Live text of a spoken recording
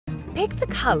Pick the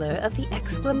color of the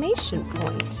exclamation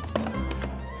point.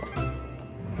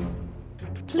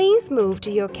 Please move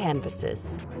to your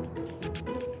canvases.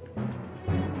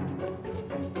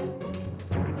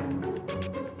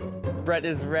 Brett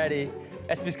is ready.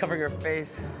 Espy's covering her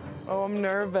face. Oh, I'm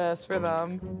nervous for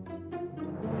them.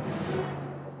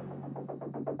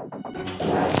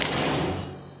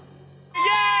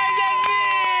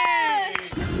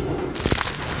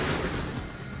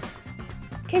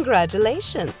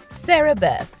 Congratulations, Sarah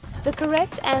Beth. The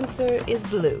correct answer is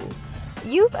blue.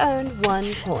 You've earned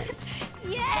 1 point.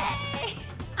 Yay!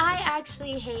 I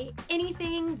actually hate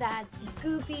anything that's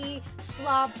goopy,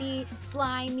 sloppy,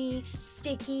 slimy,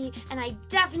 sticky, and I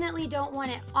definitely don't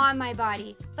want it on my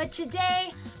body. But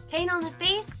today, paint on the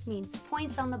face means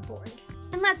points on the board.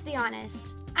 And let's be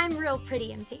honest, I'm real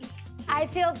pretty in pink. I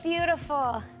feel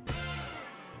beautiful.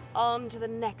 On to the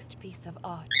next piece of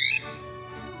art.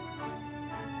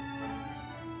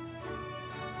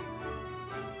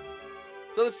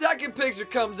 So the second picture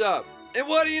comes up, and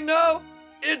what do you know?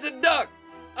 It's a duck.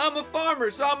 I'm a farmer,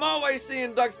 so I'm always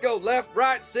seeing ducks go left,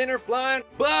 right, center, flying.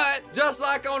 But just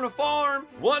like on a farm,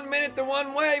 1 minute they're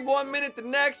one way, 1 minute the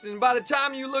next, and by the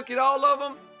time you look at all of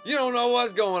them, you don't know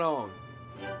what's going on.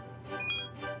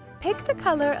 Pick the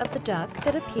color of the duck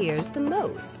that appears the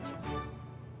most.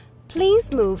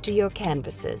 Please move to your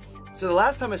canvases. So the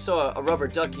last time I saw a rubber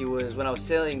ducky was when I was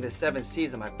sailing the 7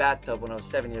 seas in my bathtub when I was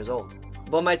 7 years old.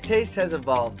 But my taste has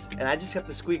evolved, and I just have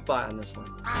to squeak by on this one.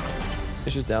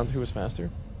 It's just down to who was faster?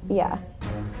 Yeah.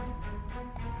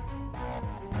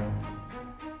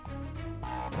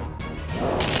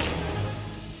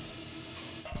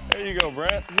 There you go,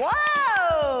 Brett.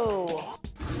 Whoa!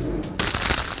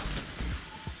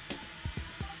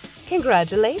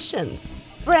 Congratulations,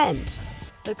 Brent.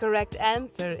 The correct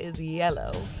answer is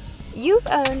yellow. You've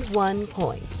earned 1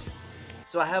 point.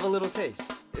 So I have a little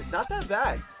taste. It's not that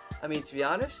bad. I mean, to be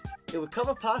honest, it would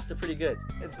cover pasta pretty good.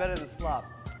 It's better than slop.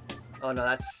 Oh no,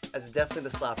 that's definitely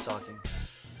the slop talking.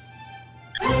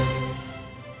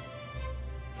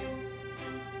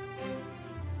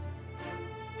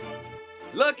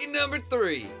 Lucky number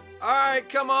 3. All right,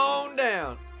 come on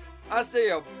down. I see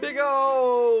a big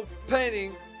old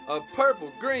painting of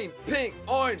purple, green, pink,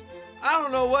 orange. I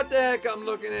don't know what the heck I'm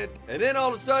looking at. And then all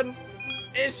of a sudden,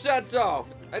 it shuts off.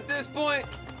 At this point,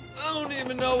 I don't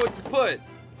even know what to put.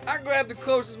 I grab the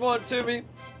closest one to me.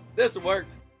 This'll work.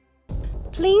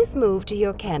 Please move to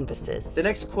your canvases. The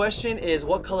next question is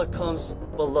what color comes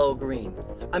below green?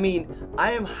 I mean,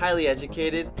 I am highly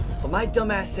educated, but my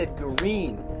dumbass said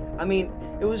green. I mean,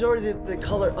 it was already the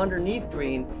color underneath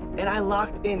green, and I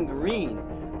locked in green.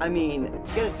 I mean,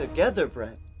 get it together,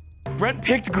 Brent. Brett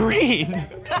picked green.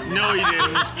 No, you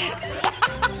didn't.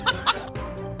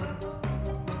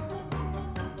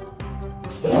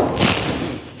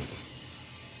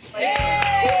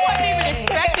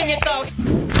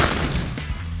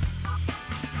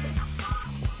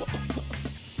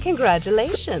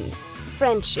 Congratulations,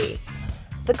 Frenchie.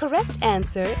 The correct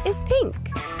answer is pink.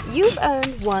 You've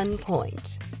earned 1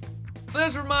 point.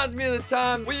 This reminds me of the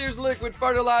time we used liquid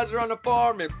fertilizer on the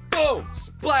farm and boom,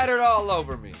 splattered all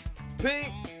over me.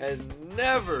 Pink has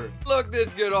never looked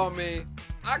this good on me.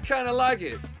 I kind of like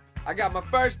it. I got my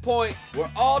first point.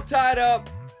 We're all tied up.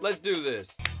 Let's do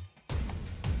this.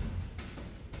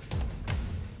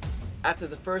 After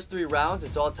the first 3 rounds,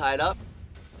 it's all tied up.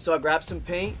 So I grabbed some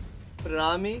paint, put it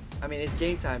on me. I mean, it's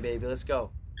game time, baby. Let's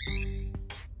go.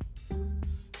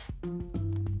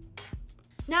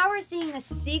 Now we're seeing a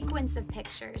sequence of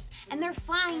pictures, and they're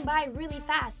flying by really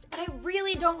fast, but I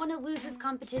really don't want to lose this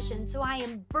competition, so I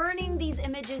am burning these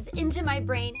images into my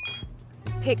brain.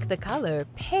 Pick the color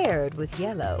paired with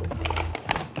yellow.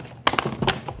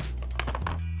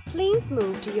 Please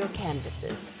move to your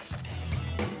canvases.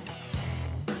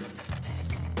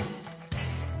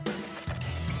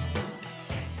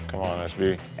 Come on,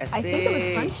 SB. I think it was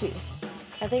Frenchie.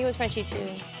 I think it was Frenchie too.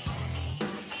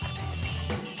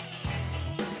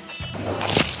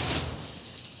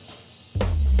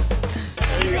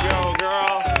 There you go,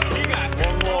 girl. You got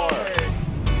 1 more.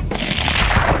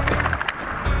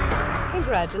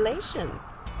 Congratulations,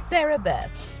 Sarah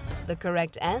Beth. The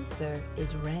correct answer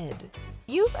is red.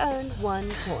 You've earned 1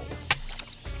 point.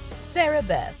 Sarah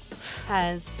Beth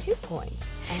has 2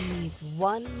 points and needs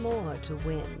 1 more to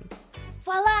win.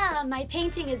 Voila! My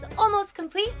painting is almost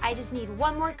complete. I just need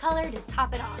 1 more color to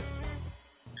top it off.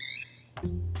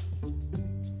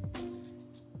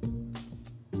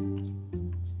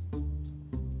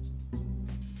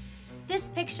 This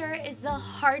picture is the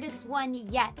hardest one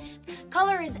yet.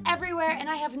 Color is everywhere and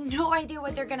I have no idea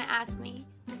what they're gonna ask me.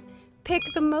 Pick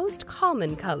the most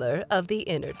common color of the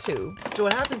inner tubes. So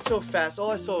it happened so fast,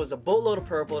 all I saw was a boatload of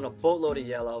purple and a boatload of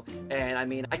yellow. And I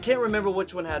mean, I can't remember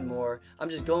which one had more. I'm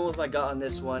just going with my gut on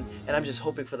this one, and I'm just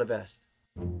hoping for the best.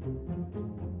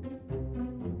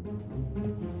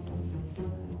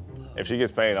 If she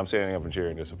gets paid, I'm standing up and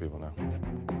cheering, just so people know.